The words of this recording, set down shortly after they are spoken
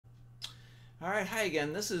All right, hi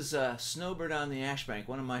again. This is Snowbird on the Ashbank,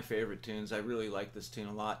 one of my favorite tunes. I really like this tune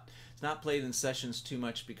a lot. It's not played in sessions too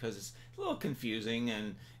much because it's a little confusing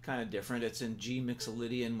and kind of different. It's in G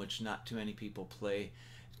Mixolydian, which not too many people play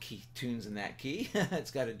tunes in that key.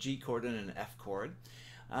 It's got a G chord and an F chord.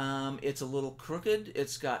 It's a little crooked.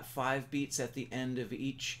 It's got 5 beats at the end of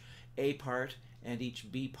each A part and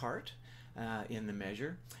each B part in the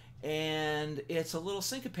measure. And it's a little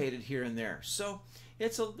syncopated here and there. So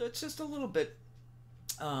it's just a little bit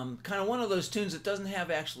kind of one of those tunes that doesn't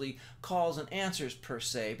have actually calls and answers per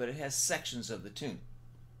se, but it has sections of the tune.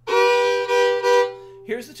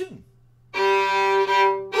 Here's the tune.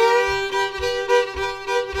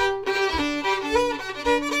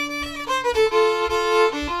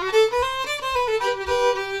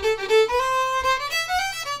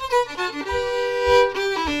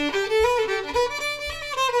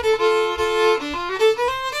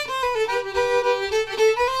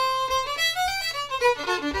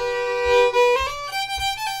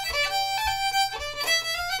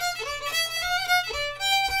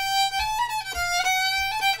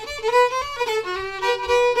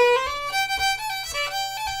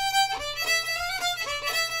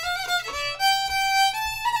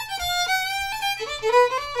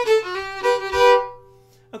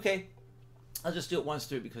 Okay, I'll just do it once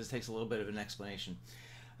through because it takes a little bit of an explanation.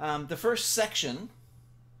 The first section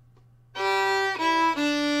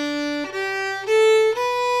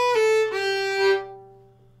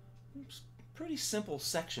pretty simple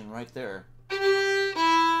section right there.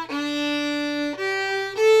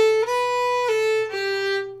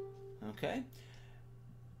 Okay,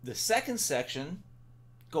 the second section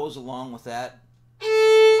goes along with that.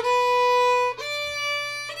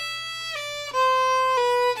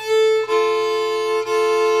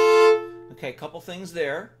 Okay, a couple things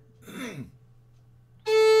there.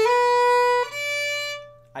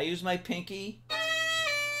 I use my pinky.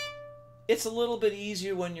 It's a little bit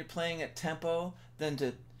easier when you're playing at tempo than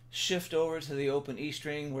to shift over to the open E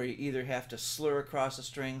string where you either have to slur across the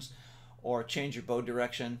strings or change your bow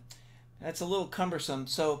direction. That's a little cumbersome,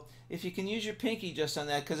 so if you can use your pinky just on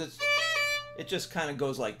that, because it just kind of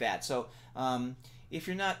goes like that. So if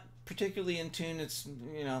you're not particularly in tune, it's,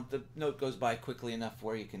 you know, the note goes by quickly enough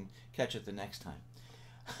where you can catch it the next time.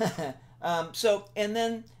 And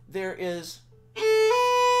then there is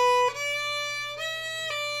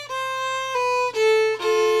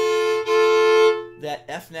that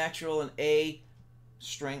F natural and A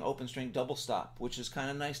string, open string double stop, which is kind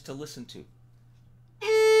of nice to listen to.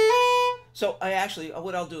 So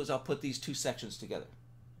what I'll do is I'll put these two sections together.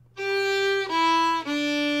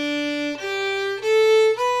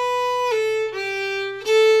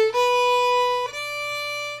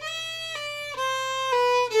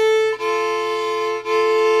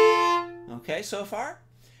 Okay, so far?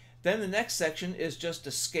 Then the next section is just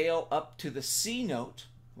a scale up to the C note,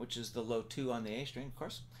 which is the low 2 on the A string, of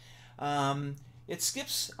course. It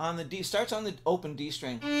skips on the D, starts on the open D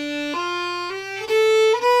string.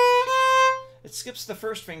 It skips the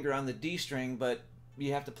first finger on the D string, but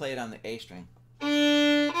you have to play it on the A string.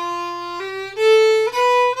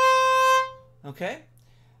 Okay?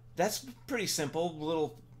 That's pretty simple,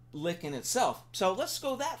 little lick in itself. So let's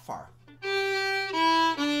go that far.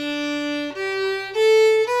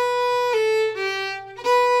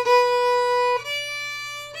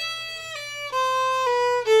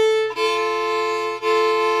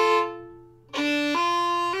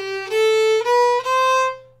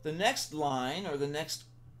 The next line, or the next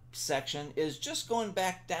section, is just going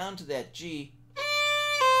back down to that G.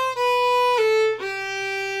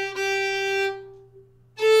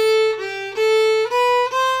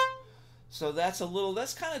 So that's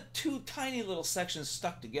kind of two tiny little sections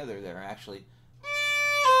stuck together there, actually.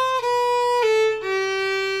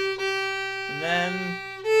 And then,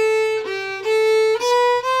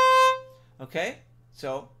 okay,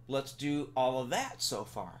 so let's do all of that so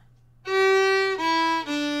far.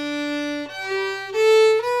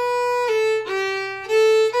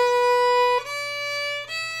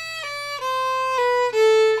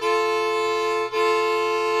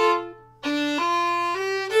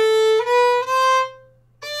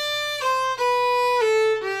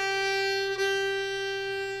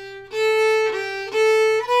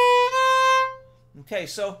 Okay,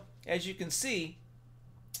 so as you can see,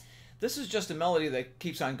 this is just a melody that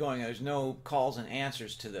keeps on going. There's no calls and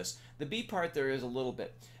answers to this. The B part there is a little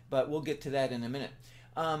bit, but we'll get to that in a minute.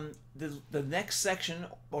 The next section,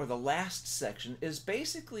 or the last section, is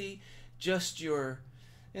basically just your,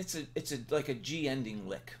 like a G ending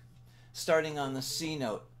lick, starting on the C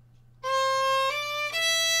note.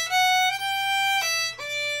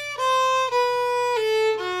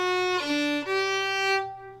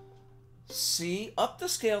 C, up the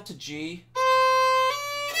scale to G,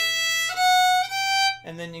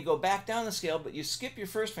 and then you go back down the scale, but you skip your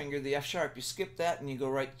first finger, the F sharp, you skip that and you go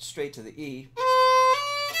right straight to the E.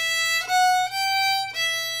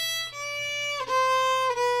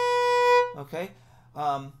 Okay.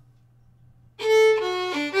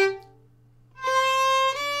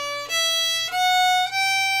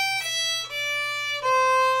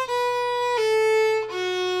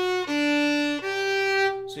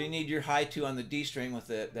 So you need your high 2 on the D string with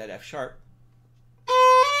that F sharp.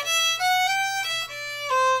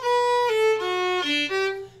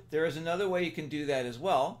 There is another way you can do that as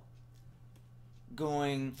well,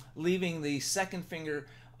 leaving the second finger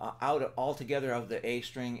out altogether of the A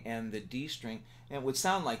string and the D string, and it would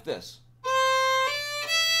sound like this.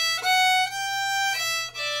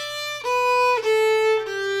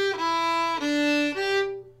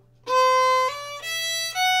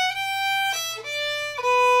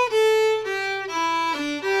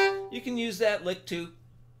 You can use that lick too.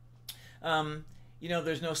 You know,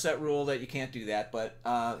 there's no set rule that you can't do that, but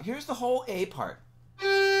here's the whole A part.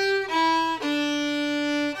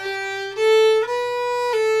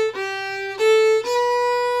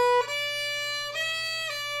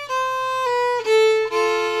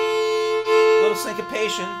 Little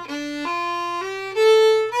syncopation.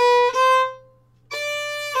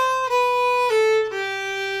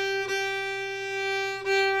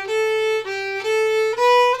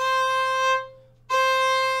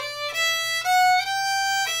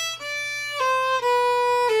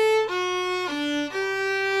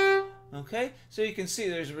 Okay, so you can see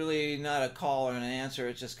there's really not a call or an answer,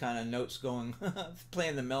 it's just kind of notes going,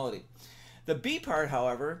 playing the melody. The B part,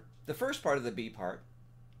 however, the first part of the B part,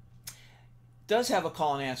 does have a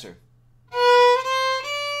call and answer.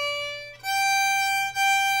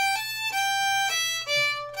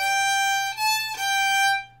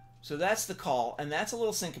 So that's the call, and that's a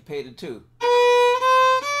little syncopated too.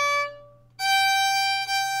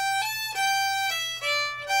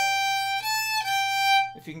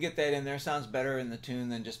 If you can get that in there, sounds better in the tune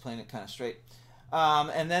than just playing it kind of straight.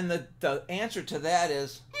 And then the answer to that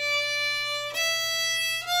is...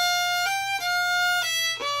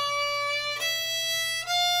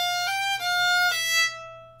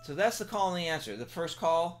 So that's the call and the answer. The first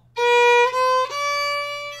call.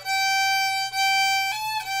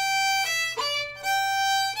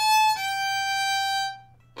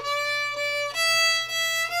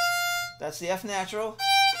 That's the F natural.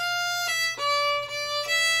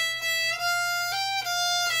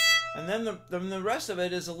 And then the rest of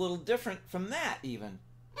it is a little different from that even.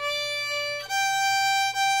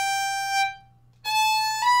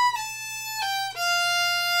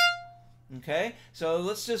 Okay, so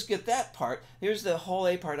let's just get that part. Here's the whole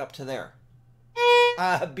A part up to there.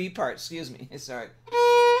 B part, excuse me, sorry.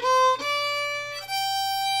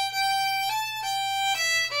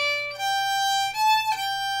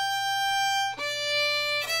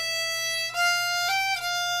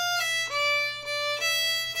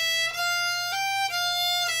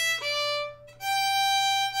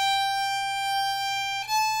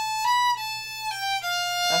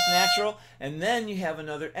 F natural, and then you have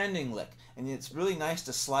another ending lick, and it's really nice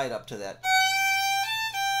to slide up to that.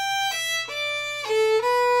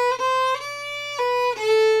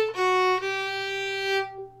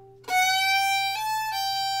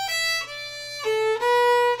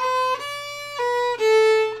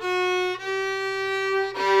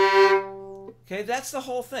 Okay, that's the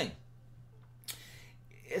whole thing.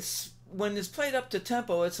 It's when it's played up to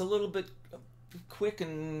tempo, it's a little bit quick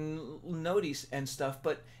and notey and stuff,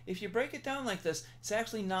 but if you break it down like this, it's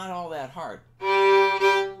actually not all that hard.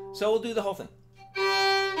 So we'll do the whole thing.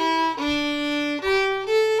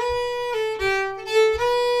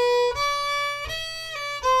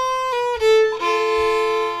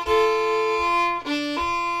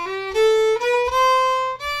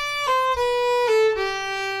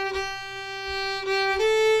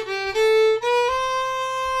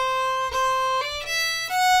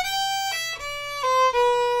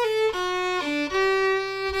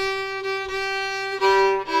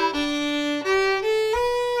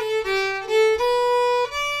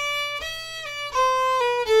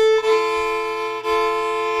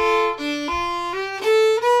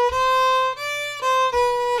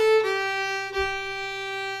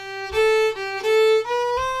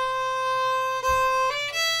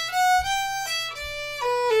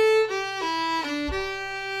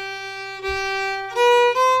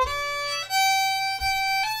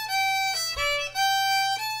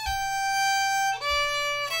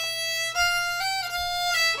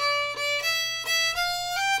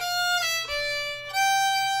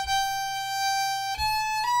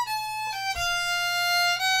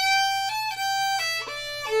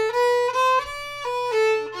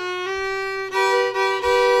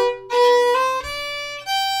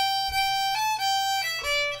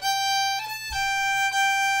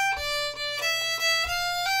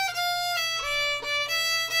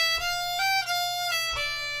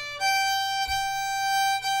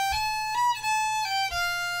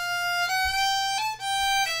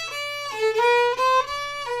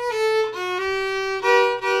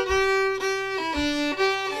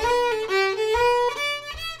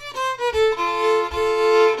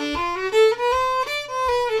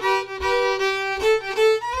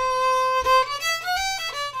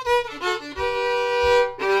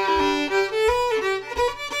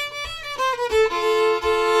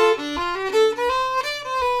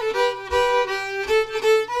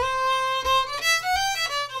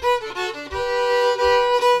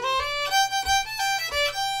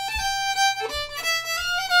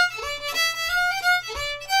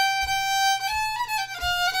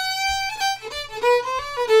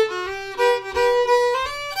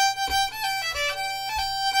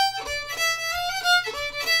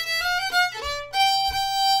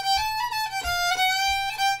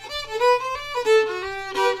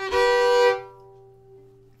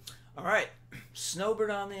 Snowbird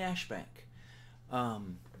on the Ashbank.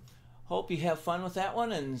 Hope you have fun with that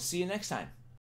one, and see you next time.